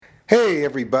Hey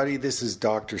everybody, this is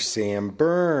Dr. Sam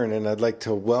Byrne, and I'd like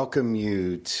to welcome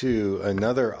you to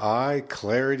another Eye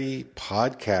Clarity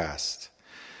podcast.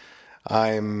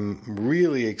 I'm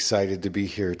really excited to be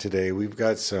here today. We've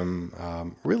got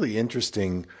some really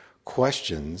interesting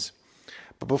questions.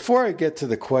 But before I get to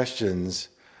the questions,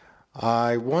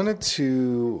 I wanted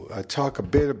to talk a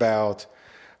bit about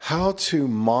how to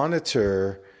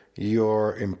monitor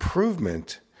your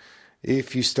improvement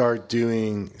if you start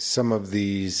doing some of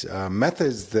these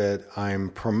methods that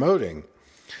I'm promoting.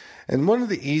 And one of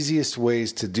the easiest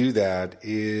ways to do that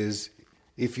is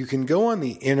if you can go on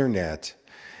the internet,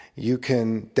 you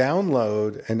can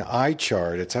download an eye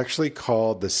chart. It's actually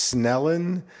called the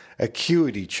Snellen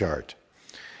Acuity Chart.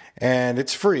 And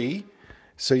it's free,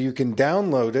 so you can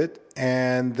download it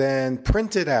and then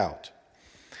print it out.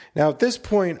 Now at this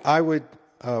point, I would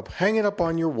hang it up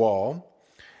on your wall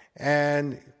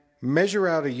and measure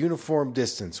out a uniform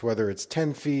distance, whether it's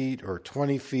 10 feet or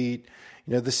 20 feet.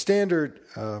 You know, the standard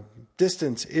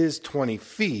distance is 20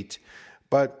 feet,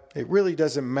 but it really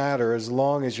doesn't matter as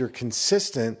long as you're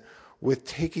consistent with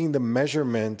taking the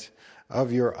measurement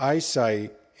of your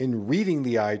eyesight in reading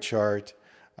the eye chart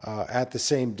at the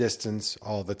same distance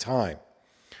all the time.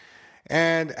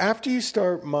 And after you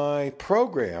start my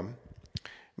program,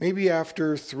 maybe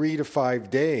after 3 to 5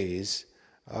 days,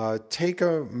 take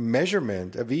a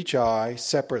measurement of each eye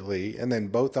separately and then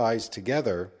both eyes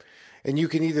together. And you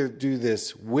can either do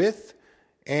this with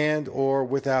and or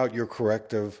without your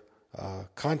corrective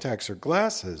contacts or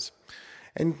glasses.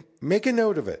 And make a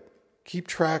note of it. Keep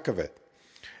track of it.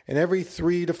 And every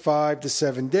 3 to 5 to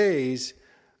 7 days,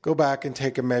 go back and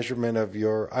take a measurement of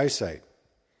your eyesight.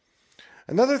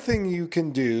 Another thing you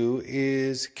can do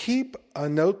is keep a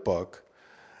notebook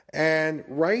and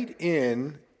write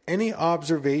in any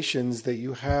observations that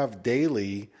you have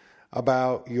daily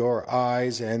about your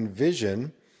eyes and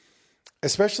vision,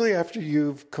 especially after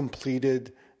you've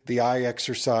completed the eye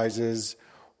exercises,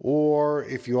 or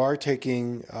if you are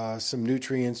taking some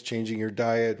nutrients, changing your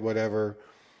diet, whatever,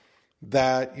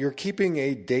 that you're keeping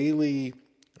a daily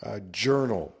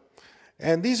journal.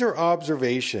 And these are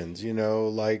observations,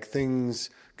 like things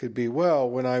could be, well,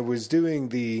 when I was doing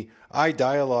the eye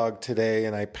dialogue today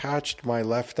and I patched my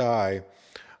left eye,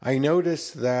 I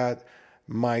noticed that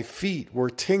my feet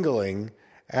were tingling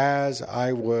as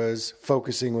I was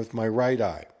focusing with my right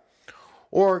eye.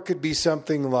 Or it could be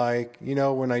something like,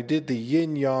 when I did the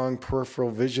yin-yang peripheral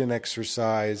vision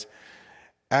exercise,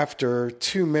 after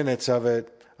 2 minutes of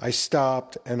it, I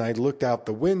stopped and I looked out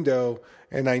the window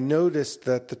and I noticed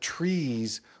that the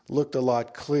trees looked a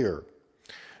lot clearer.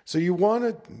 So you want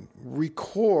to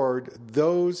record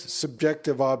those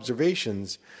subjective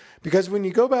observations, because when you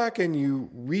go back and you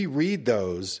reread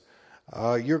those,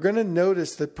 you're going to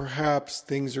notice that perhaps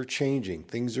things are changing,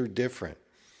 things are different.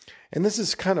 And this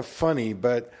is kind of funny,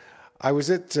 but I was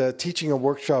at teaching a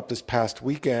workshop this past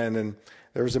weekend, and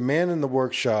there was a man in the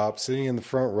workshop sitting in the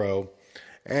front row,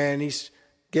 and he's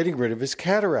getting rid of his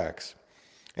cataracts.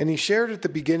 And he shared at the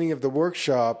beginning of the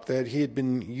workshop that he had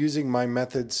been using my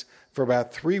methods for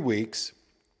about 3 weeks,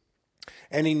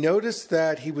 and he noticed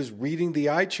that he was reading the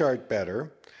eye chart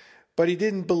better, but he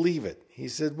didn't believe it. He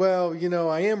said, well,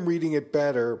 I am reading it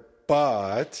better,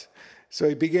 but... So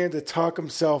he began to talk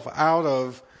himself out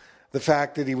of the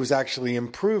fact that he was actually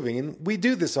improving. And we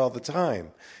do this all the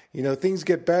time. Things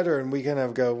get better and we kind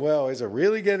of go, well, is it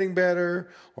really getting better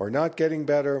or not getting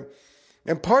better?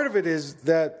 And part of it is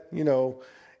that,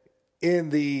 in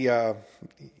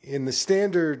the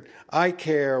standard eye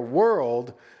care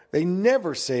world, they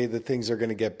never say that things are going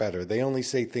to get better. They only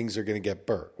say things are going to get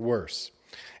worse.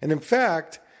 And in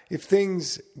fact, if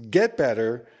things get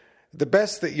better, the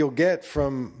best that you'll get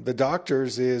from the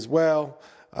doctors is,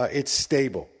 it's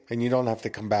stable and you don't have to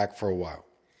come back for a while.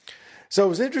 So it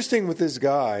was interesting with this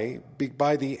guy.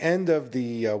 By the end of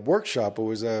the workshop, it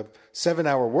was a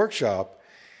 7-hour workshop,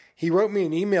 he wrote me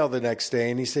an email the next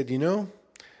day and he said,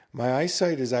 my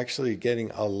eyesight is actually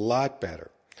getting a lot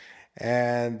better.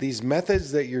 And these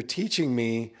methods that you're teaching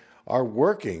me are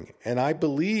working. And I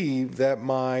believe that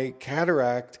my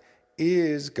cataract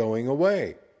is going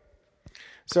away.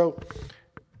 So,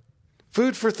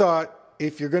 food for thought.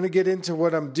 If you're going to get into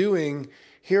what I'm doing,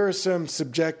 here are some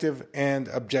subjective and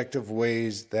objective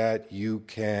ways that you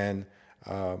can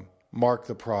mark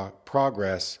the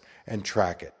progress and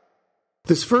track it.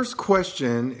 This first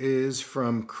question is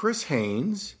from Chris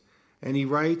Haynes, and he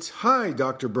writes, "Hi,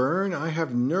 Dr. Byrne. I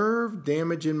have nerve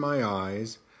damage in my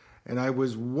eyes, and I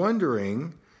was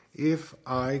wondering if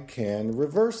I can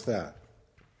reverse that."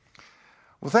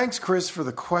 Well, thanks, Chris, for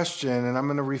the question, and I'm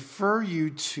going to refer you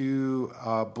to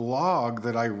a blog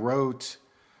that I wrote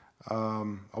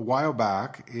a while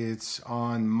back. It's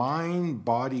on Mind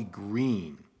Body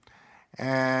Green.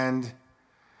 And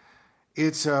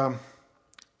it's a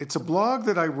blog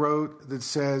that I wrote that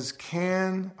says,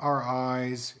 can our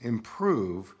eyes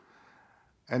improve?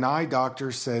 An eye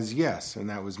doctor says yes, and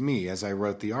that was me as I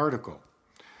wrote the article.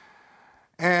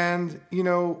 And,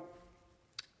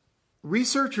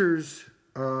 researchers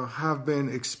have been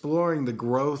exploring the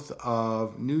growth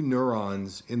of new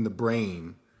neurons in the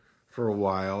brain for a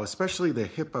while, especially the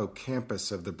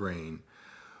hippocampus of the brain,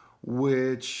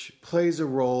 which plays a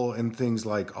role in things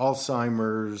like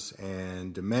Alzheimer's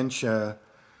and dementia.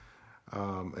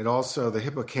 The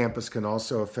hippocampus can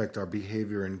also affect our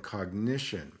behavior and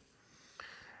cognition.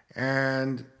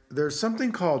 And there's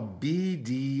something called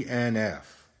BDNF,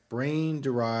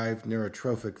 brain-derived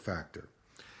neurotrophic factor.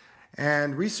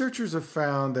 And researchers have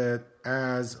found that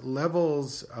as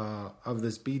levels of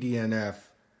this BDNF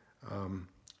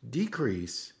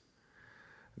decrease,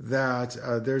 that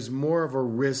there's more of a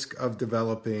risk of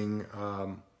developing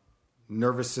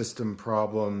nervous system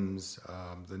problems,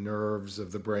 the nerves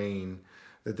of the brain,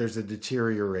 that there's a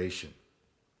deterioration.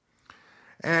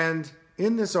 And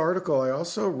in this article, I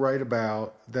also write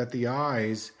about that the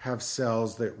eyes have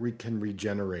cells that can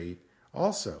regenerate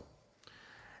also.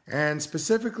 And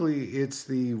specifically, it's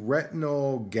the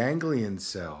retinal ganglion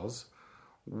cells,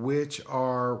 which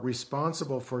are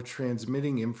responsible for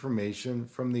transmitting information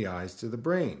from the eyes to the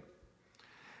brain.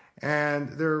 And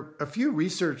there are a few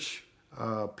research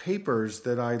papers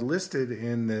that I listed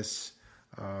in this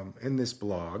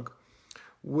blog,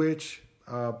 which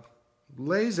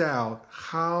lays out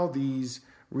how these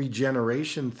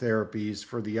regeneration therapies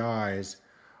for the eyes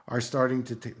are starting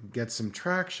to get some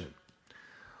traction.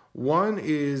 One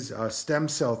is stem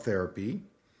cell therapy,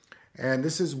 and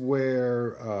this is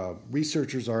where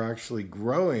researchers are actually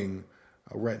growing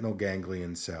retinal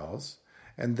ganglion cells,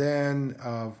 and then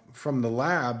from the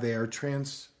lab they are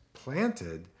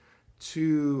transplanted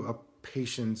to a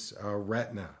patient's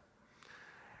retina.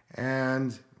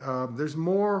 And there's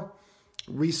more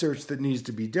research that needs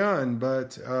to be done,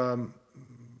 but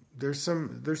there's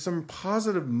some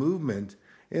positive movement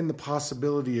in the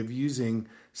possibility of using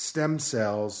stem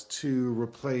cells to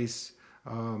replace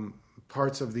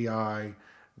parts of the eye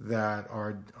that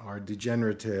are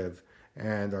degenerative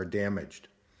and are damaged.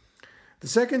 The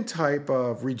second type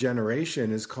of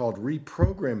regeneration is called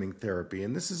reprogramming therapy,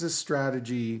 and this is a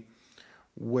strategy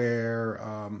where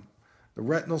the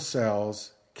retinal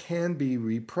cells can be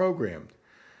reprogrammed.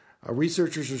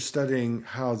 Researchers are studying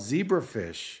how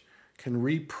zebrafish can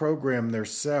reprogram their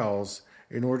cells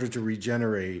in order to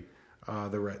regenerate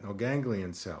the retinal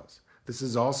ganglion cells. This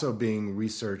is also being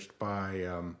researched by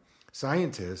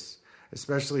scientists,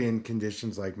 especially in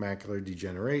conditions like macular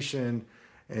degeneration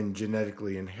and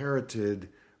genetically inherited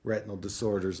retinal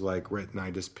disorders like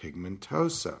retinitis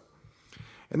pigmentosa.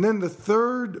 And then the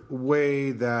third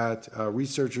way that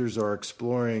researchers are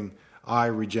exploring eye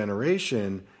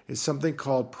regeneration is something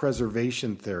called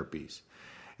preservation therapies.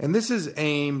 And this is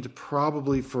aimed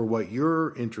probably for what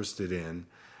you're interested in,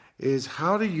 is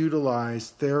how to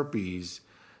utilize therapies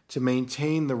to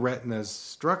maintain the retina's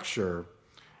structure.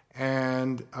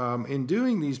 And in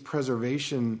doing these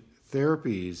preservation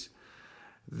therapies,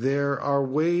 there are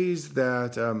ways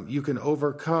that you can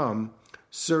overcome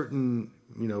certain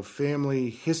family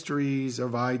histories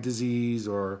of eye disease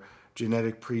or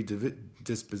genetic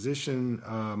predisposition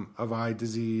of eye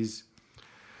disease.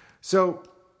 So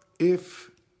if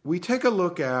we take a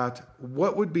look at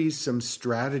what would be some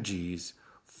strategies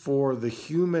for the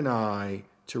human eye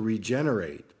to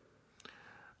regenerate,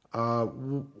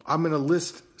 I'm going to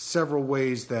list several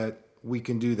ways that we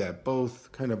can do that,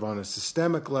 both kind of on a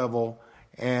systemic level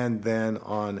and then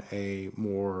on a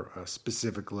more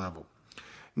specific level.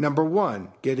 Number one,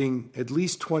 getting at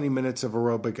least 20 minutes of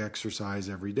aerobic exercise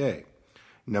every day.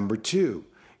 Number two,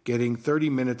 getting 30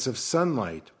 minutes of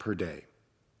sunlight per day.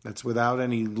 That's without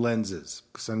any lenses,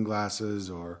 sunglasses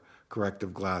or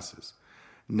corrective glasses.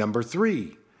 Number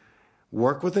three,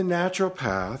 work with a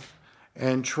naturopath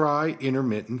and try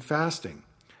intermittent fasting.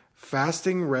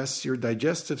 Fasting rests your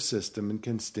digestive system and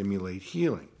can stimulate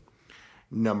healing.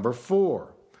 Number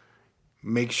four,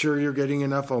 make sure you're getting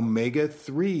enough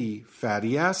omega-3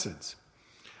 fatty acids.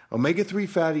 Omega-3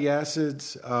 fatty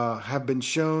acids have been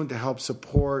shown to help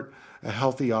support a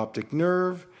healthy optic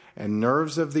nerve and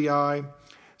nerves of the eye.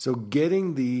 So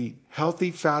getting the healthy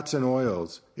fats and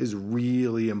oils is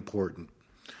really important.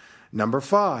 Number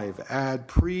five, add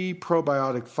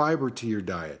pre-probiotic fiber to your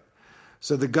diet.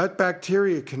 So the gut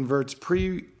bacteria converts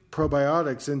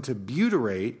pre-probiotics into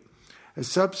butyrate, a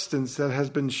substance that has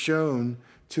been shown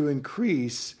to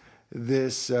increase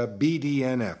this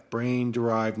BDNF,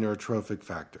 brain-derived neurotrophic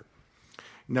factor.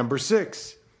 Number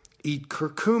 6, eat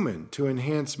curcumin to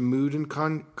enhance mood and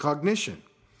cognition.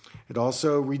 It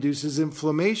also reduces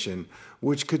inflammation,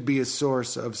 which could be a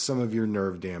source of some of your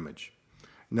nerve damage.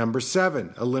 Number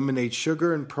 7, eliminate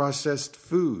sugar and processed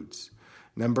foods.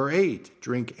 Number 8,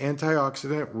 drink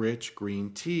antioxidant-rich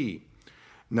green tea.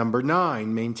 Number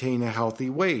 9, maintain a healthy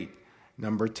weight.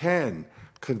 Number 10,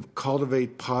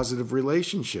 cultivate positive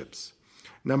relationships.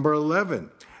 Number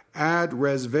 11, add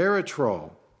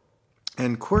resveratrol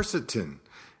and quercetin.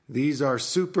 These are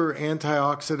super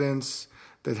antioxidants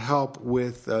that help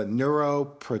with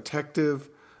neuroprotective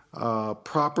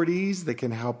properties that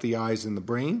can help the eyes and the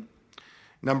brain.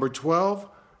 Number 12,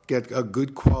 get a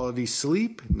good quality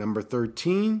sleep. Number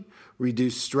 13,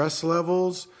 reduce stress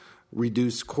levels,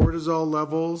 reduce cortisol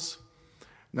levels.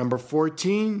 Number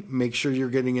 14, make sure you're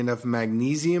getting enough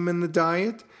magnesium in the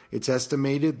diet. It's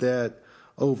estimated that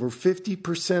over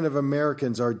 50% of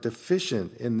Americans are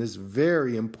deficient in this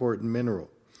very important mineral.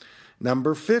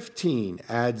 Number 15,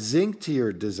 add zinc to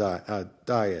your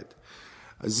diet.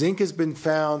 Zinc has been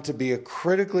found to be a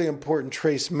critically important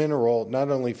trace mineral,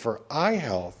 not only for eye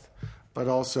health, but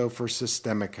also for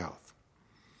systemic health.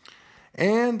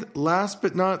 And last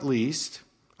but not least,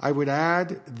 I would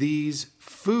add these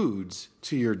foods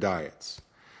to your diets.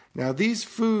 Now, these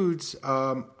foods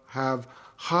have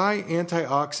high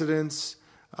antioxidants.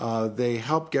 They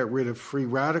help get rid of free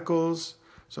radicals.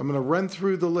 So I'm going to run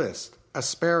through the list.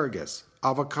 Asparagus,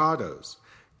 avocados,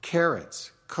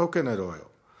 carrots, coconut oil,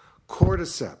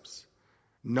 cordyceps,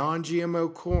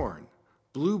 non-GMO corn,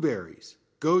 blueberries,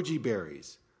 goji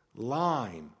berries,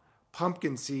 lime,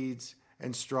 pumpkin seeds,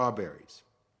 and strawberries.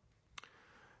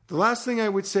 The last thing I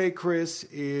would say, Chris,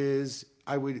 is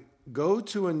I would go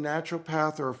to a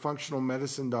naturopath or a functional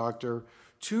medicine doctor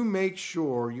to make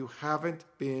sure you haven't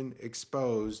been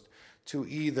exposed to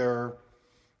either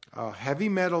heavy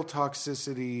metal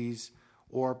toxicities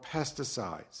or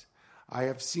pesticides. I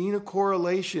have seen a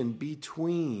correlation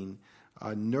between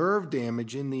nerve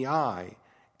damage in the eye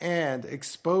and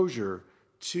exposure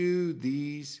to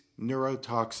these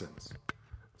neurotoxins.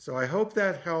 So I hope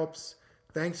that helps.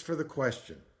 Thanks for the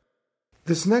question.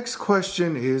 This next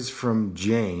question is from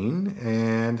Jane.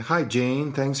 And hi,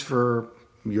 Jane. Thanks for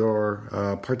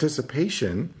your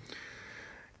participation.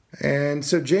 And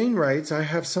so Jane writes, I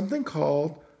have something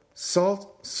called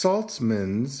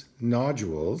Saltzman's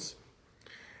nodules,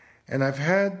 and I've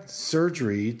had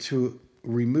surgery to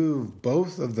remove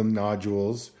both of the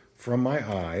nodules from my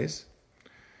eyes,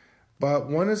 but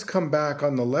one has come back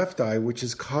on the left eye, which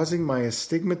is causing my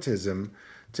astigmatism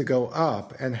to go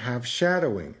up and have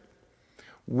shadowing.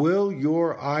 Will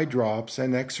your eye drops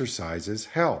and exercises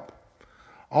help?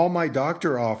 All my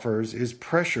doctor offers is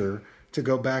pressure to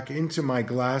go back into my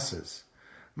glasses.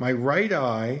 My right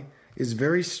eye is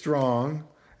very strong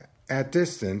at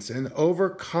distance and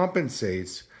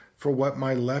overcompensates for what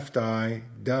my left eye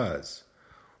does.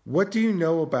 What do you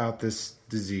know about this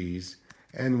disease,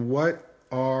 and what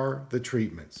are the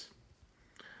treatments?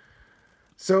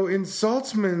 So in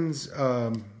Saltzman's,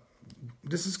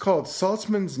 this is called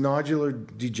Saltzman's nodular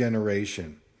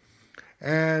degeneration,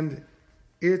 and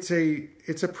it's a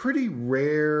pretty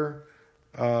rare,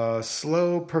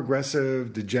 slow,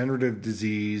 progressive, degenerative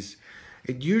disease.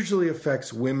 It usually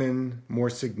affects women more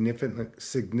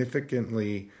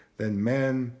significantly than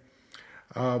men.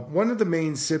 One of the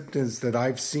main symptoms that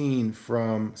I've seen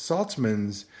from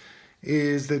Saltzman's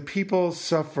is that people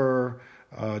suffer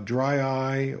dry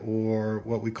eye, or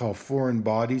what we call foreign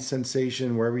body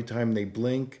sensation, where every time they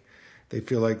blink, they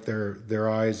feel like their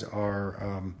eyes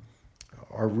are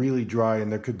really dry,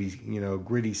 and there could be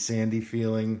gritty, sandy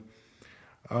feeling.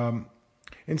 In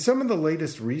some of the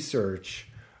latest research,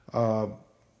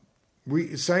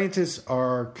 scientists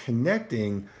are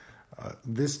connecting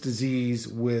this disease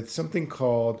with something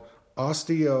called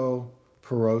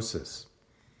osteoporosis.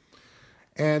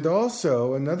 And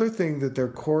also, another thing that they're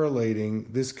correlating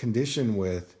this condition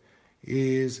with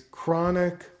is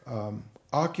chronic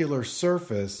ocular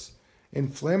surface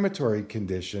inflammatory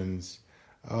conditions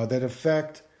that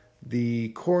affect the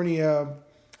cornea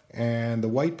and the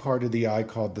white part of the eye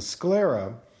called the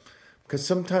sclera, because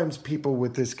sometimes people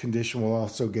with this condition will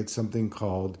also get something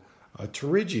called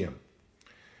pterygium.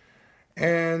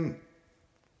 And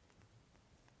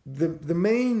the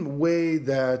main way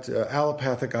that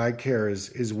allopathic eye care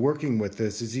is working with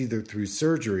this is either through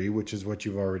surgery, which is what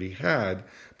you've already had,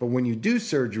 but when you do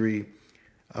surgery,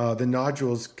 the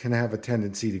nodules can have a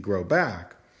tendency to grow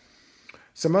back.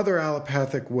 Some other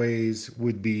allopathic ways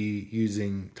would be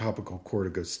using topical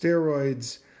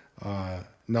corticosteroids,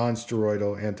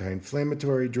 non-steroidal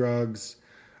anti-inflammatory drugs,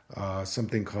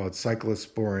 something called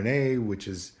cyclosporin A, which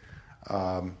is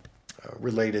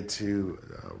related to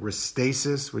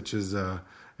Restasis, which is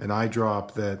an eye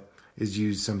drop that is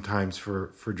used sometimes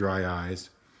for dry eyes.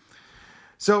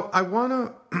 So I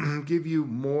want to give you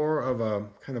more of a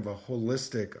kind of a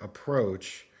holistic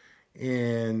approach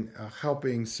in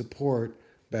helping support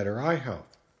better eye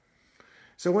health.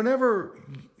 So whenever,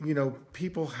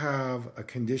 people have a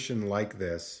condition like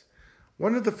this,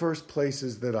 one of the first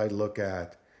places that I look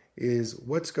at is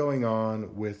what's going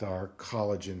on with our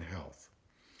collagen health.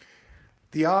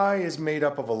 The eye is made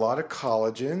up of a lot of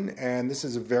collagen, and this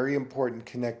is a very important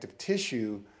connective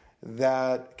tissue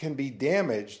that can be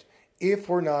damaged if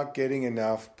we're not getting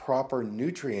enough proper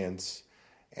nutrients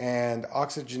and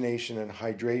oxygenation and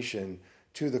hydration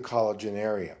to the collagen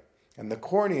area. And the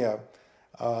cornea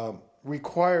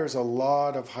requires a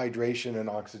lot of hydration and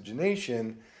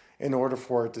oxygenation in order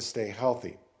for it to stay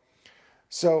healthy.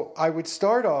 So I would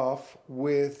start off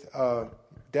with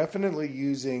definitely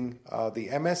using the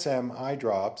MSM eye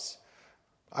drops.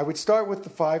 I would start with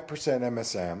the 5%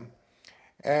 MSM,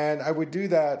 and I would do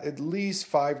that at least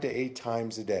 5 to 8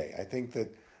 times a day. I think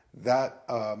that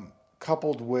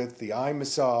coupled with the eye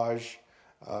massage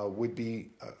would be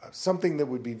something that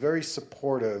would be very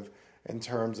supportive in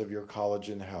terms of your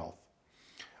collagen health.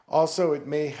 Also, it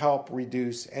may help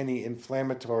reduce any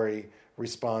inflammatory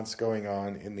response going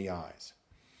on in the eyes.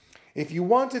 If you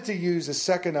wanted to use a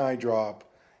second eye drop,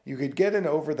 you could get an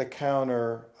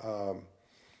over-the-counter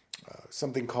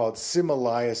something called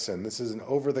Simaliacin. This is an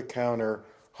over-the-counter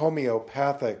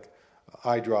homeopathic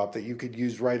eye drop that you could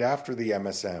use right after the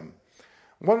MSM.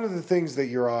 One of the things that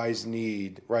your eyes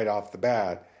need right off the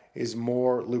bat is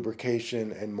more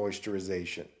lubrication and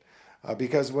moisturization.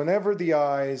 Because whenever the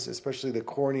eyes, especially the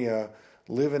cornea,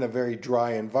 live in a very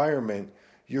dry environment,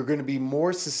 you're going to be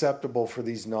more susceptible for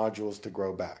these nodules to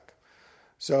grow back.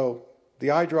 So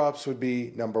the eye drops would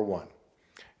be number 1.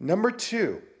 Number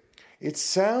 2, it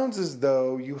sounds as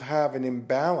though you have an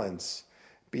imbalance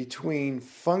between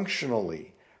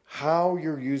functionally how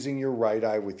you're using your right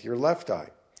eye with your left eye.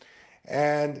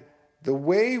 And the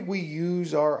way we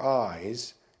use our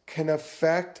eyes can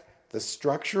affect the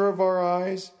structure of our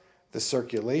eyes, the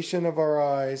circulation of our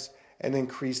eyes, and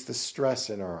increase the stress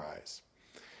in our eyes.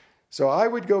 So I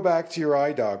would go back to your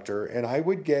eye doctor and I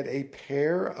would get a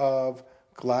pair of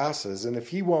glasses, and if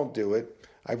he won't do it,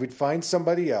 I would find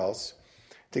somebody else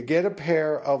to get a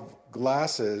pair of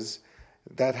glasses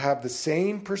that have the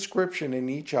same prescription in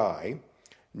each eye,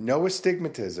 no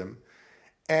astigmatism,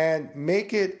 and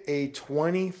make it a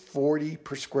 20/40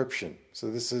 prescription.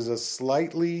 So this is a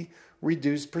slightly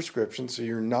reduced prescription, so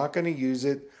you're not going to use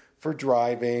it for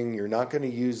driving, you're not going to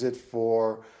use it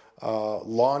for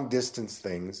long distance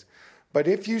things. But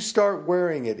if you start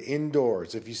wearing it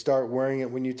indoors, if you start wearing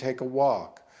it when you take a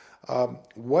walk,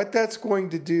 what that's going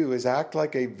to do is act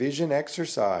like a vision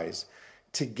exercise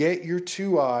to get your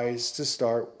two eyes to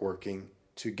start working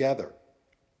together.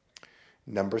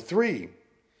 Number 3,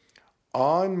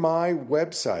 on my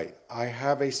website, I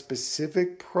have a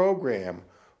specific program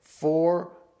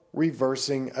for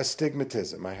reversing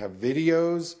astigmatism. I have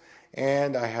videos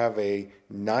and I have a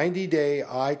 90-day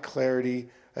eye clarity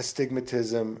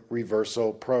astigmatism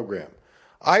reversal program.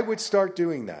 I would start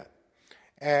doing that.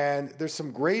 And there's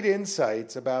some great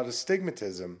insights about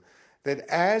astigmatism that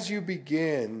as you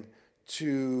begin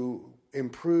to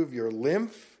improve your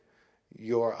lymph,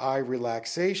 your eye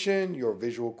relaxation, your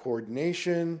visual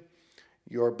coordination,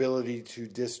 your ability to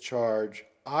discharge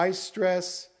eye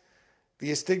stress,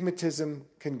 the astigmatism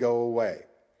can go away.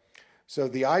 So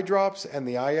the eye drops and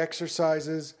the eye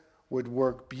exercises would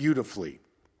work beautifully.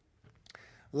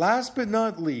 Last but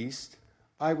not least,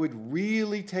 I would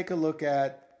really take a look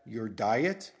at your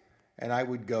diet, and I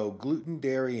would go gluten,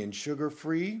 dairy, and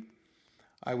sugar-free.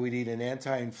 I would eat an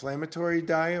anti-inflammatory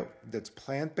diet that's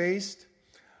plant-based.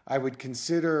 I would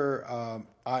consider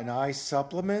an eye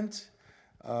supplement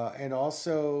and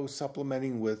also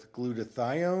supplementing with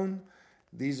glutathione.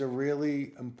 These are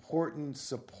really important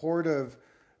supportive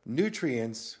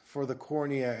nutrients for the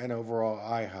cornea and overall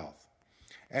eye health.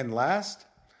 And last,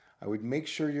 I would make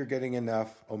sure you're getting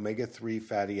enough omega-3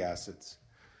 fatty acids.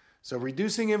 So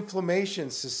reducing inflammation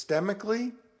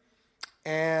systemically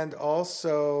and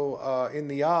also in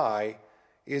the eye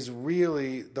is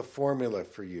really the formula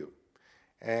for you.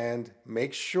 And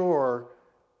make sure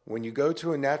when you go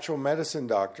to a natural medicine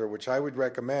doctor, which I would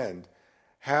recommend,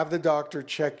 have the doctor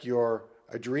check your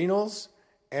adrenals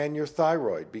and your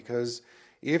thyroid, because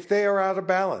if they are out of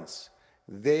balance,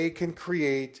 they can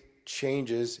create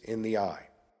changes in the eye.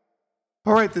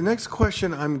 All right, the next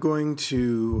question I'm going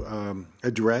to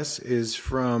address is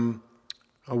from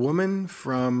a woman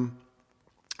from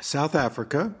South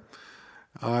Africa.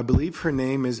 I believe her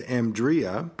name is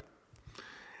Andrea,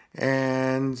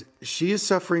 and she is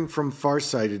suffering from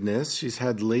farsightedness. She's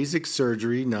had LASIK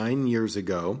surgery 9 years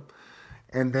ago,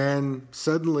 and then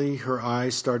suddenly her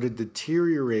eyes started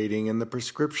deteriorating, and the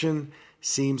prescription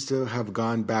seems to have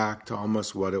gone back to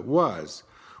almost what it was,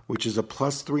 which is a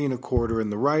 +3.25 in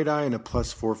the right eye and a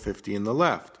 +450 in the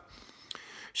left.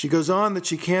 She goes on that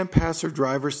she can't pass her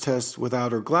driver's test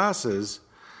without her glasses,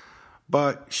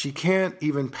 but she can't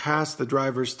even pass the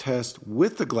driver's test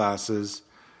with the glasses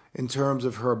in terms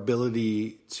of her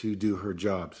ability to do her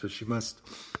job. So she must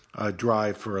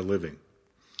drive for a living.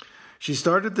 She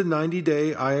started the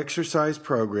 90-day eye exercise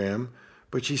program,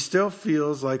 but she still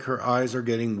feels like her eyes are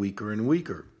getting weaker and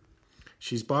weaker.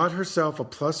 She's bought herself a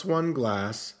 +1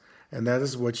 glass, and that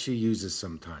is what she uses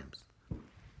sometimes.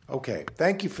 Okay,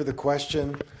 thank you for the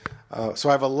question. So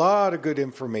I have a lot of good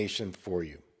information for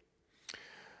you.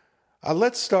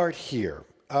 Let's start here.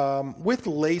 With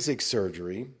LASIK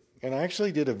surgery, and I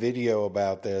actually did a video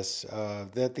about this,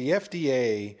 that the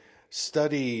FDA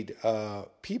studied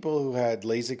people who had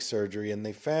LASIK surgery, and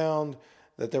they found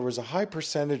that there was a high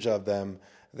percentage of them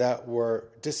that were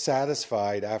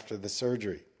dissatisfied after the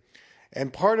surgery.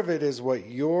 And part of it is what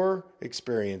you're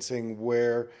experiencing,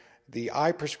 where the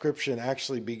eye prescription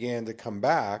actually began to come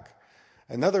back.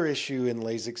 Another issue in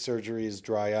LASIK surgery is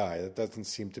dry eye. That doesn't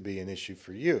seem to be an issue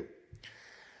for you.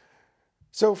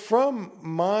 So from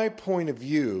my point of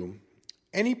view,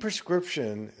 any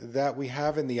prescription that we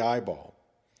have in the eyeball,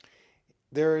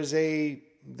 there is a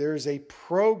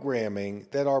programming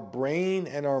that our brain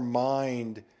and our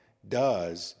mind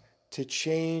does to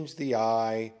change the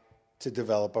eye to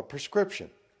develop a prescription.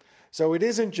 So it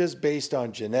isn't just based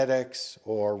on genetics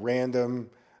or random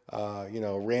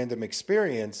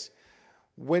experience.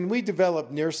 When we develop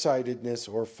nearsightedness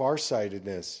or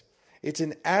farsightedness, it's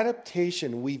an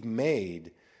adaptation we've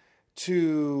made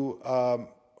to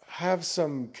have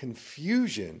some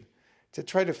confusion to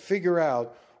try to figure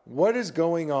out what is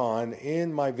going on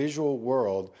in my visual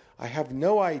world. I have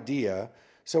no idea.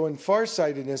 So in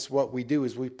farsightedness, what we do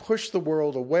is we push the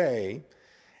world away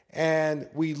and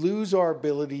we lose our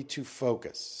ability to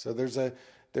focus. So there's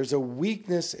a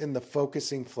weakness in the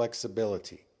focusing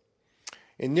flexibility.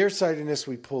 In nearsightedness,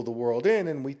 we pull the world in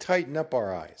and we tighten up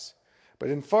our eyes. But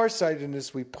in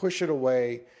farsightedness, we push it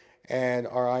away and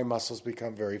our eye muscles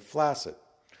become very flaccid.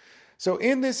 So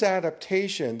in this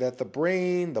adaptation that the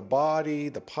brain, the body,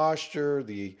 the posture,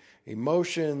 the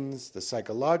emotions, the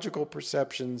psychological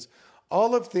perceptions,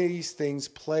 all of these things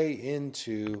play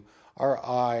into our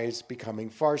eyes becoming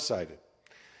farsighted.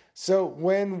 So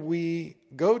when we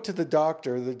go to the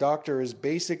doctor is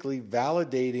basically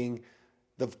validating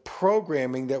the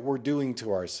programming that we're doing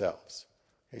to ourselves.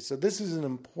 Okay, so this is an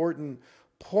important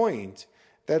point,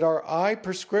 that our eye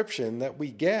prescription that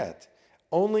we get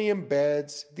only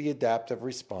embeds the adaptive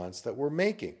response that we're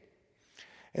making.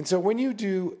 And so when you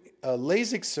do a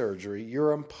LASIK surgery,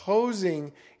 you're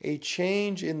imposing a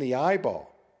change in the eyeball,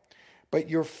 but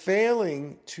you're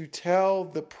failing to tell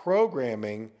the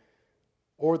programming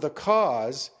or the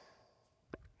cause,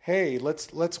 hey,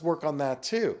 let's work on that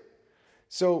too.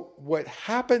 So what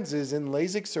happens is in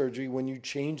LASIK surgery, when you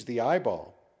change the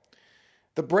eyeball,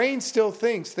 the brain still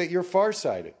thinks that you're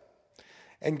farsighted.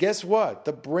 And guess what?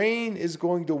 The brain is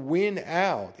going to win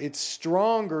out. It's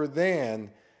stronger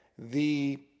than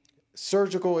the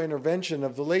surgical intervention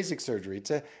of the LASIK surgery.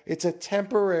 It's a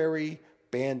temporary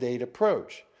Band-Aid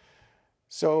approach.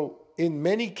 So in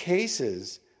many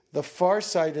cases, the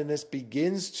farsightedness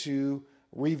begins to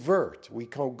revert. We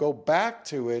can go back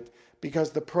to it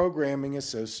because the programming is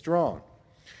so strong.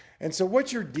 And so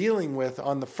what you're dealing with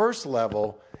on the first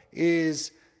level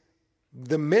is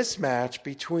the mismatch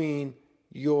between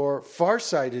your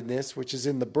farsightedness, which is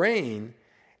in the brain,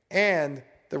 and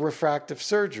the refractive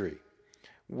surgery,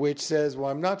 which says,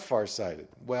 well, I'm not farsighted.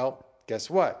 Well, guess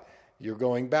what? You're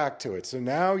going back to it. So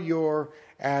now you're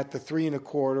at the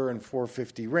 3.25 and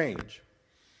 450 range.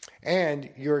 And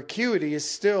your acuity is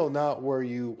still not where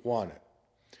you want it.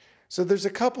 So there's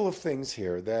a couple of things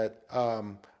here that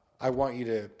I want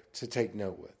you to take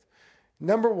note with.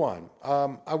 Number one,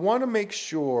 I want to make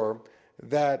sure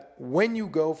that when you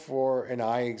go for an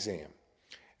eye exam,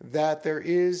 that there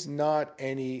is not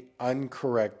any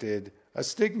uncorrected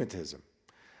astigmatism.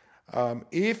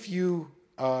 If you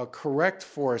correct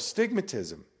for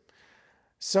astigmatism,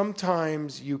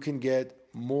 sometimes you can get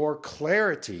more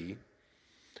clarity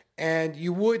and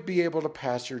you would be able to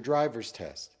pass your driver's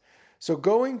test. So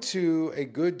going to a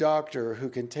good doctor who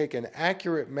can take an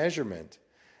accurate measurement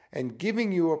and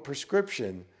giving you a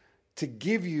prescription to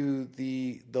give you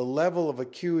the level of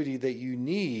acuity that you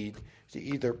need to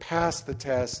either pass the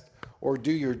test or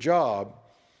do your job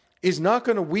is not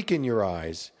going to weaken your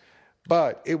eyes,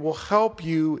 but it will help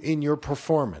you in your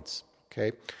performance,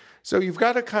 okay? So you've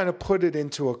got to kind of put it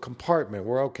into a compartment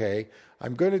where, okay,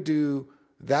 I'm going to do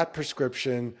that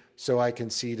prescription so I can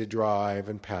see to drive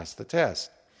and pass the test.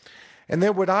 And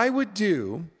then what I would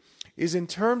do is, in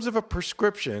terms of a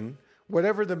prescription,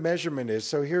 whatever the measurement is,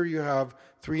 so here you have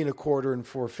 3 1/4 and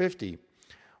 450.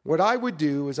 What I would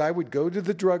do is I would go to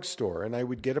the drugstore and I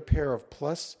would get a pair of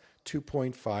plus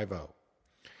 2.50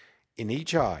 in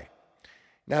each eye.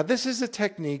 Now, this is a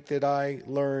technique that I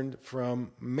learned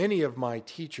from many of my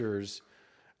teachers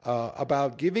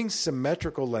about giving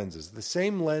symmetrical lenses, the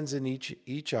same lens in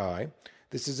each eye.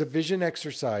 This is a vision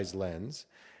exercise lens.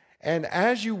 And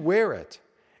as you wear it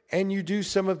and you do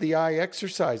some of the eye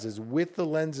exercises with the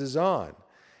lenses on,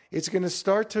 it's going to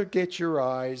start to get your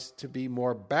eyes to be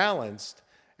more balanced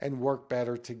and work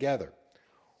better together.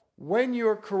 When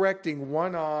you're correcting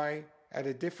one eye at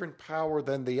a different power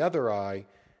than the other eye,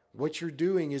 what you're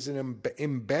doing is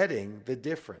embedding the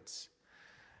difference.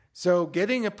 So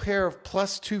getting a pair of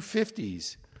plus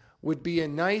 250s would be a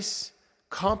nice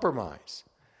compromise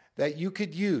that you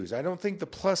could use. I don't think the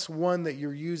plus 1 that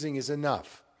you're using is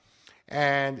enough.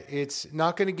 And it's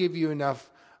not going to give you enough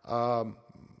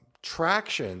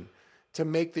traction to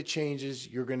make the changes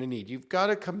you're going to need. You've got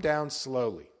to come down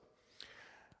slowly.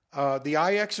 The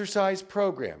eye exercise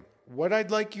program, what I'd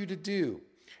like you to do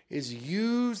is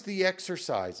use the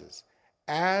exercises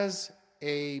as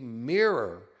a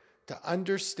mirror to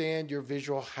understand your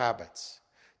visual habits,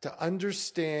 to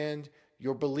understand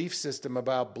your belief system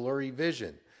about blurry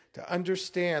vision, to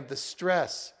understand the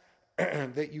stress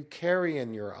that you carry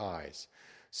in your eyes.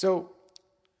 So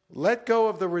let go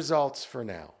of the results for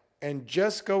now and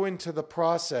just go into the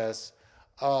process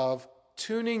of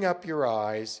tuning up your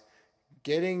eyes,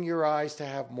 getting your eyes to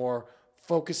have more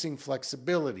focusing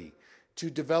flexibility, to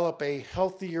develop a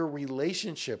healthier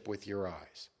relationship with your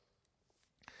eyes.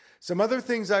 Some other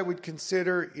things I would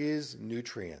consider is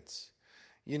nutrients.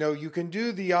 You know, you can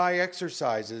do the eye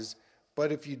exercises,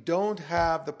 but if you don't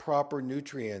have the proper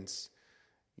nutrients,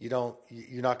 you're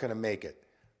not going to make it.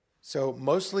 So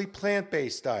mostly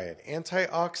plant-based diet,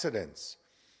 antioxidants,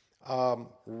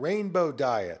 rainbow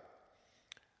diet,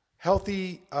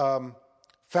 healthy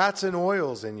fats and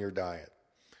oils in your diet,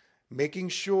 making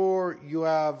sure you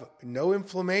have no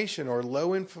inflammation or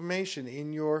low inflammation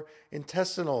in your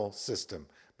intestinal system,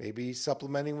 maybe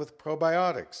supplementing with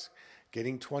probiotics,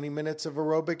 getting 20 minutes of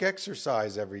aerobic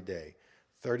exercise every day,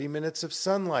 30 minutes of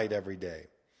sunlight every day.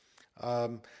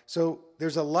 So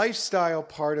there's a lifestyle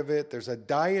part of it, there's a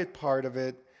diet part of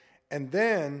it, and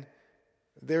then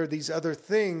there are these other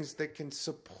things that can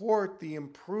support the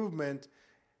improvement.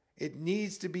 It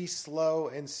needs to be slow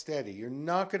and steady. You're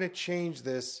not going to change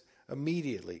this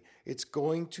immediately. It's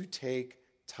going to take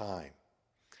time.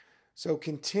 So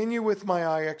continue with my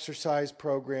eye exercise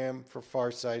program for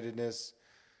farsightedness.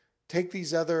 Take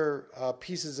these other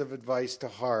pieces of advice to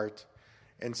heart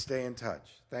and stay in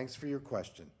touch. Thanks for your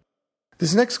question.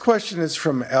 This next question is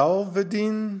from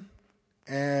Elvadine,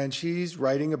 and she's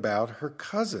writing about her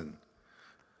cousin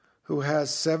who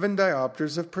has 7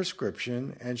 diopters of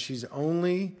prescription, and she's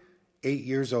only 8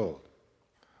 years old.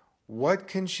 What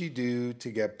can she do to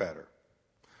get better?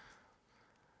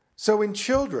 So in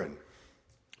children,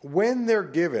 when they're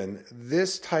given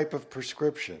this type of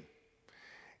prescription,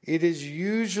 it is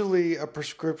usually a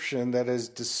prescription that is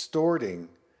distorting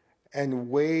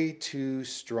and way too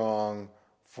strong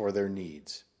for their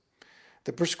needs.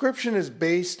 The prescription is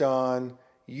based on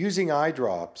using eye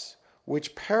drops,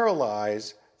 which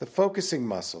paralyze the focusing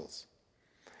muscles.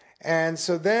 And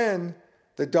so then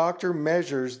the doctor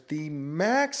measures the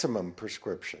maximum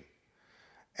prescription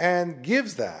and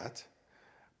gives that,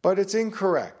 but it's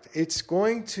incorrect. It's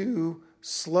going to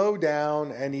slow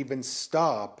down and even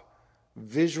stop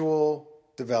visual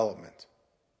development.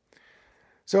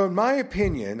 So in my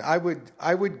opinion, I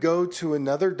would go to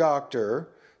another doctor,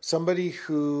 somebody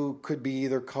who could be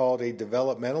either called a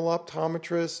developmental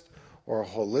optometrist or a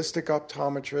holistic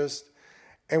optometrist.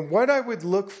 And what I would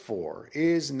look for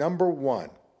is, number one,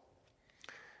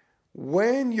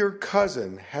 when your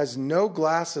cousin has no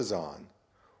glasses on,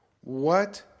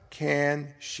 what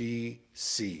can she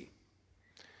see?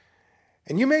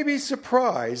 And you may be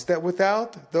surprised that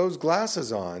without those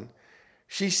glasses on,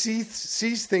 she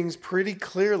sees things pretty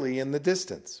clearly in the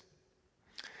distance.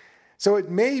 So it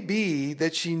may be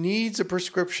that she needs a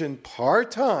prescription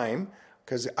part-time,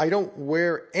 because I don't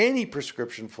wear any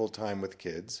prescription full-time with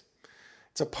kids.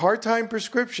 It's a part-time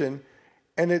prescription,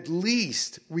 and at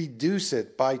least reduce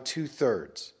it by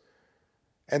 2/3.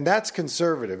 And that's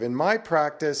conservative. In my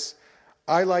practice,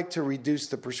 I like to reduce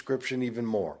the prescription even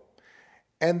more.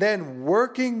 And then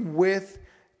working with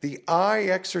the eye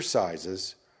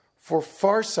exercises for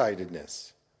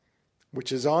farsightedness,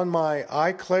 which is on my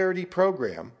Eye Clarity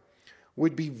program,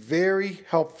 would be very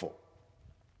helpful.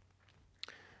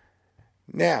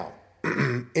 Now,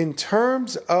 in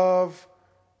terms of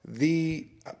the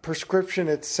prescription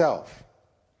itself,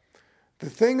 the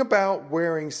thing about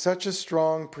wearing such a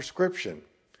strong prescription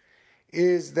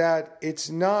is that it's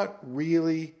not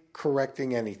really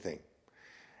correcting anything.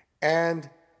 And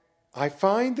I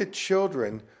find that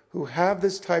children who have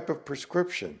this type of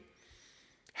prescription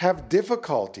have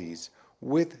difficulties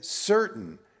with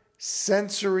certain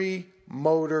sensory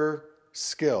motor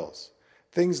skills.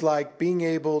 Things like being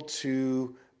able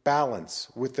to balance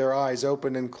with their eyes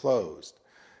open and closed,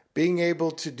 being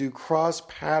able to do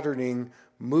cross-patterning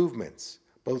movements,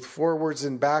 both forwards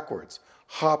and backwards,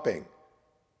 hopping,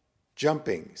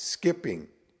 jumping, skipping,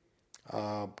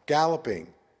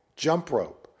 galloping, jump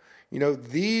rope.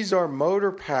 These are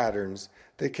motor patterns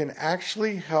that can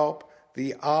actually help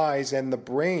the eyes and the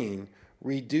brain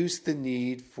reduce the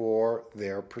need for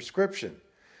their prescription.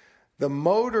 The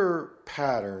motor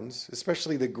patterns,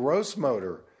 especially the gross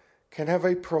motor, can have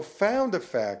a profound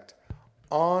effect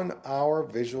on our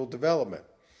visual development.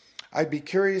 I'd be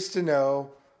curious to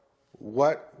know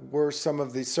what were some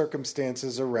of the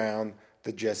circumstances around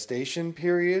the gestation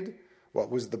period,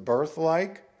 what was the birth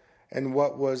like, and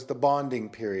what was the bonding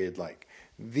period like.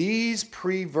 These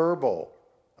pre-verbal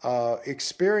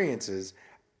experiences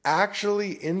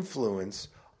actually influence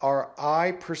our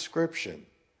eye prescription,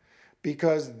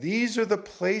 because these are the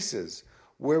places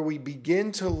where we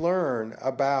begin to learn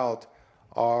about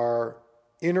our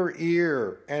inner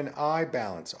ear and eye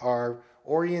balance, our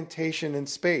orientation in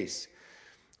space.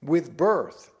 With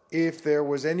birth, if there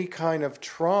was any kind of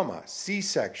trauma,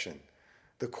 C-section,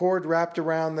 the cord wrapped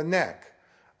around the neck,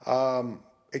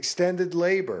 extended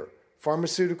labor,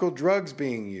 pharmaceutical drugs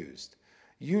being used,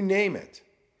 you name it.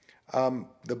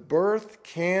 The birth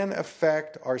can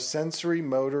affect our sensory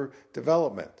motor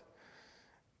development.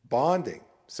 Bonding.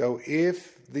 So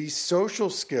if the social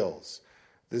skills,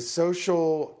 the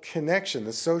social connection,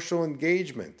 the social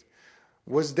engagement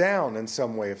was down in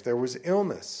some way, if there was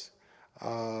illness,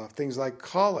 things like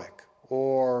colic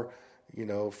or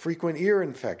frequent ear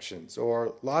infections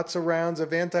or lots of rounds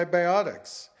of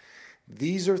antibiotics,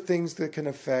 these are things that can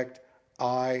affect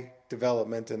eye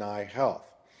development and eye health.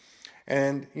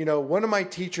 And one of my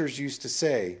teachers used to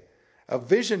say, a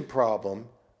vision problem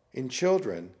in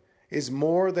children is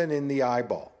more than in the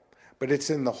eyeball, but it's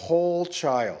in the whole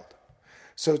child.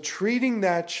 So treating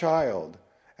that child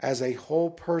as a whole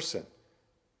person,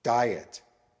 diet,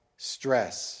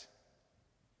 stress,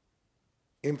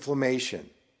 inflammation,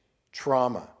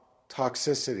 trauma,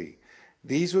 toxicity,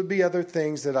 these would be other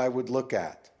things that I would look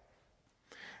at.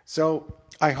 So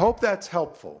I hope that's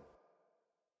helpful.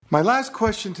 My last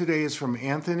question today is from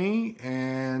Anthony,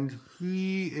 and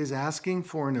he is asking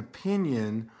for an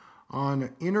opinion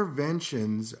on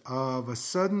interventions of a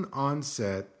sudden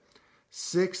onset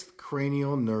sixth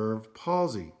cranial nerve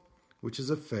palsy, which is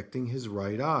affecting his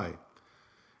right eye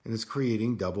and is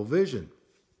creating double vision.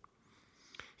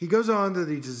 He goes on that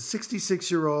he's a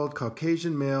 66-year-old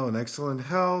Caucasian male in excellent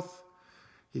health.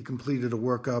 He completed a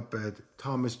workup at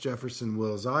Thomas Jefferson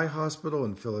Wills Eye Hospital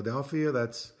in Philadelphia.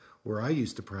 That's where I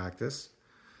used to practice.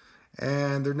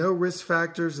 And there are no risk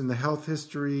factors in the health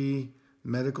history.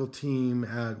 Medical team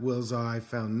at Wills Eye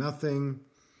found nothing.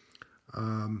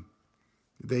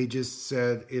 They just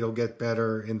said it'll get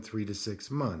better in 3 to 6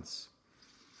 months.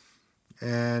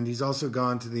 And he's also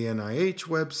gone to the NIH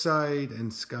website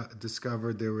and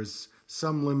discovered there was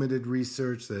some limited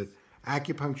research that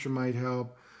acupuncture might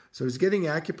help. So he's getting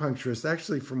acupuncturist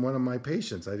actually from one of my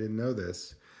patients. I didn't know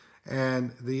this.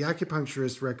 And the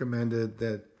acupuncturist recommended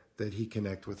that he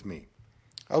connect with me.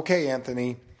 Okay,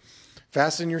 Anthony,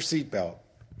 fasten your seatbelt.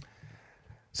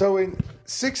 So in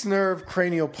sixth nerve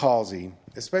cranial palsy,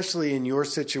 especially in your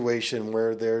situation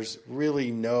where there's really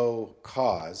no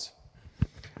cause,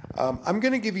 I'm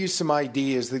going to give you some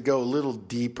ideas that go a little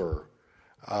deeper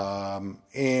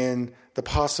in the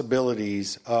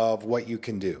possibilities of what you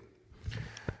can do.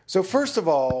 So first of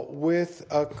all, with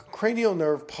a cranial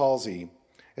nerve palsy,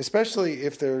 especially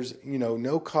if there's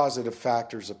no causative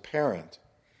factors apparent,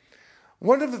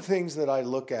 one of the things that I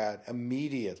look at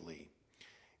immediately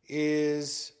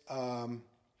is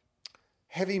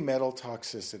heavy metal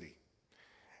toxicity.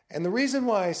 And the reason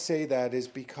why I say that is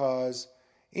because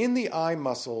in the eye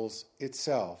muscles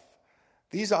itself,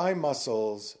 these eye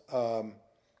muscles,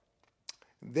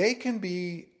 they can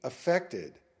be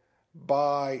affected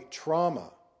by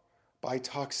trauma, by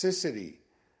toxicity,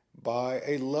 by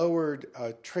a lowered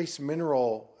trace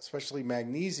mineral, especially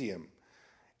magnesium.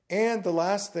 And the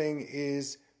last thing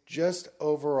is just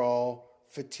overall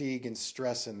fatigue and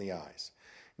stress in the eyes.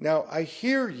 Now, I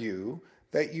hear you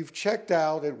that you've checked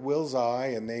out at Will's Eye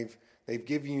and they've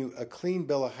given you a clean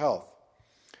bill of health.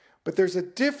 But there's a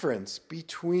difference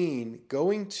between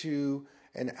going to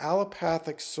an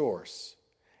allopathic source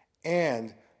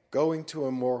and going to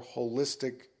a more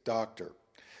holistic doctor.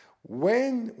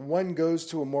 When one goes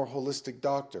to a more holistic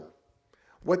doctor,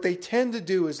 what they tend to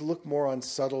do is look more on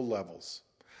subtle levels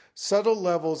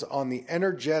on the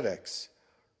energetics,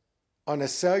 on a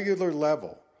cellular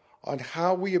level, on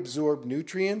how we absorb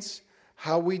nutrients,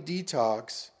 how we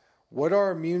detox, what our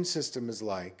immune system is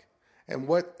like, and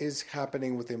what is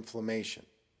happening with inflammation.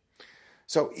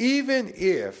 So even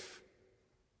if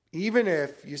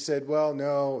you said, well,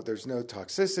 no, there's no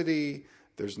toxicity,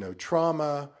 there's no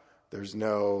trauma, there's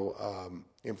no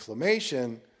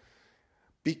inflammation,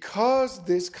 because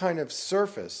this kind of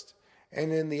surfaced,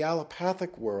 and in the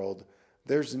allopathic world,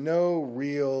 there's no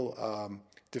real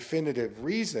definitive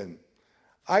reason,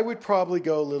 I would probably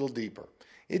go a little deeper.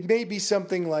 It may be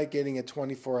something like getting a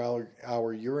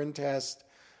 24-hour urine test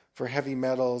for heavy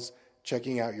metals,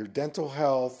 checking out your dental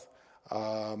health,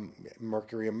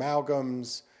 mercury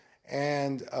amalgams,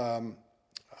 and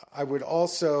I would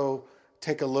also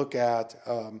take a look at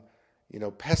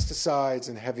pesticides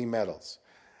and heavy metals,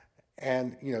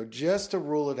 and just to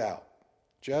rule it out.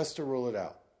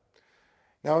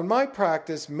 Now, in my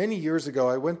practice, many years ago,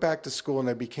 I went back to school and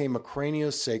I became a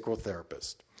craniosacral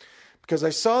therapist because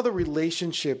I saw the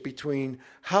relationship between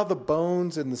how the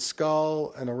bones in the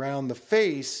skull and around the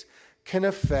face can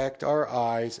affect our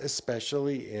eyes,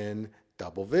 especially in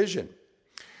double vision.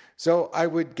 So I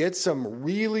would get some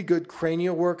really good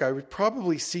cranial work. I would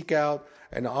probably seek out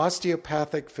an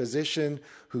osteopathic physician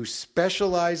who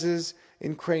specializes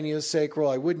in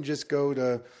craniosacral. I wouldn't just go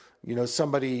to,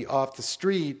 somebody off the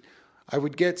street. I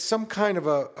would get some kind of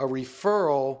a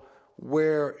referral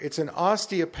where it's an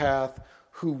osteopath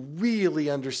who really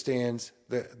understands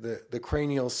the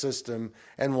cranial system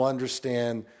and will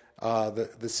understand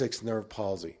the sixth nerve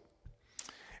palsy.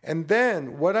 And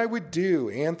then what I would do,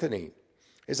 Anthony,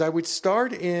 is I would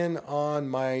start in on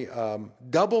my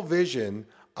double vision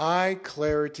eye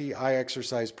clarity eye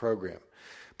exercise program.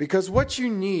 Because what you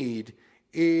need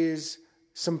is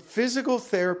some physical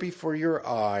therapy for your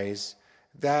eyes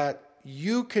that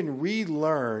you can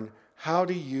relearn how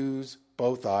to use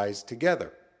both eyes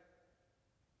together.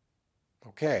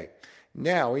 Okay,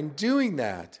 now in doing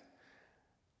that,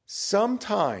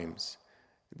 sometimes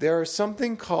there are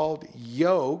something called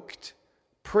yoked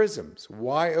prisms,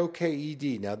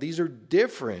 Y-O-K-E-D. Now these are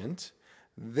different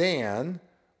than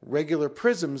regular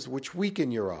prisms which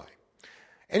weaken your eye.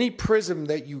 Any prism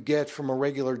that you get from a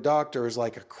regular doctor is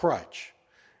like a crutch.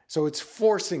 So it's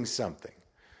forcing something.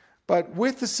 But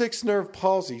with the sixth nerve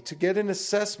palsy, to get an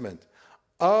assessment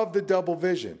of the double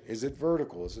vision, is it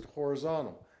vertical? Is it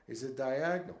horizontal? Is it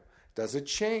diagonal? Does it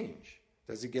change?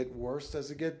 Does it get worse?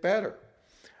 Does it get better?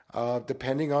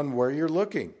 Depending on where you're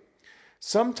looking.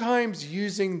 Sometimes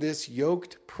using this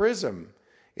yoked prism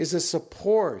is a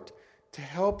support to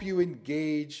help you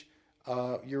engage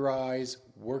your eyes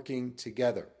working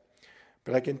together.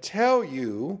 But I can tell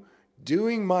you,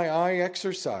 doing my eye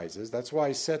exercises, that's why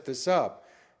I set this up,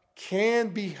 can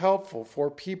be helpful for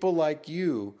people like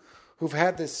you who've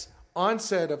had this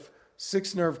onset of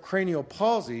sixth nerve cranial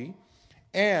palsy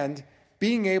and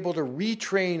being able to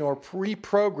retrain or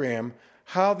reprogram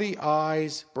how the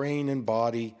eyes, brain, and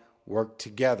body work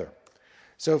together.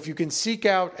 So if you can seek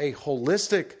out a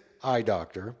holistic eye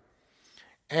doctor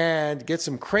and get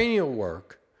some cranial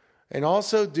work and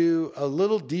also do a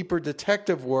little deeper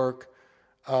detective work,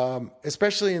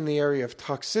 especially in the area of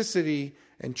toxicity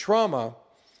and trauma,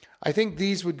 I think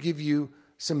these would give you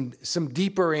some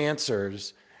deeper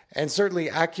answers. And certainly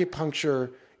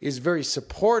acupuncture is very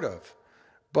supportive,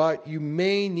 but you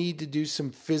may need to do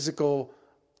some physical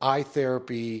eye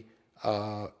therapy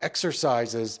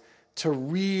exercises to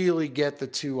really get the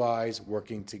two eyes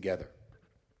working together.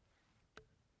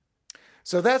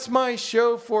 So that's my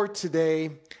show for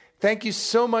today. Thank you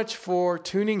so much for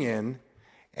tuning in,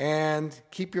 and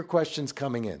keep your questions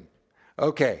coming in.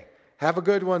 Okay, have a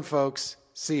good one, folks.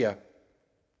 See ya.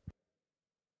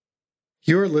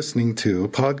 You're listening to a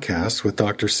podcast with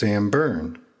Dr. Sam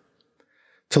Byrne.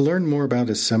 To learn more about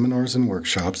his seminars and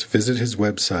workshops, visit his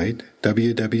website,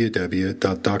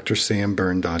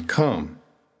 www.drsambyrne.com.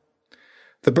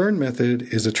 The Byrne Method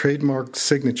is a trademarked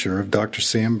signature of Dr.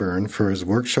 Sam Byrne for his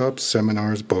workshops,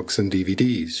 seminars, books, and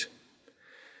DVDs.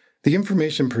 The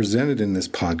information presented in this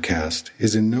podcast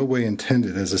is in no way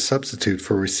intended as a substitute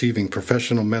for receiving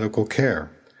professional medical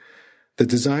care. The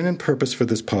design and purpose for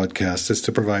this podcast is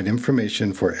to provide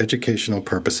information for educational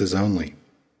purposes only.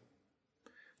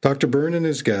 Dr. Byrne and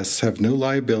his guests have no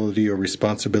liability or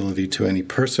responsibility to any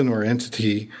person or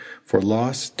entity for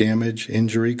loss, damage,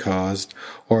 injury caused,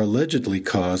 or allegedly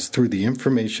caused through the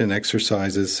information,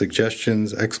 exercises,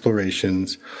 suggestions,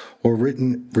 explorations, or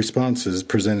written responses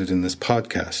presented in this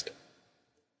podcast.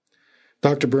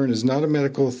 Dr. Byrne is not a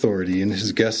medical authority, and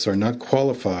his guests are not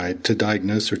qualified to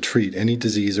diagnose or treat any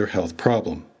disease or health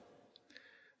problem.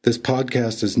 This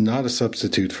podcast is not a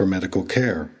substitute for medical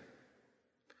care.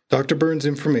 Dr. Byrne's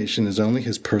information is only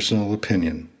his personal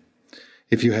opinion.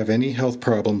 If you have any health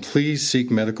problem, please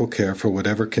seek medical care for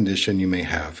whatever condition you may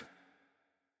have.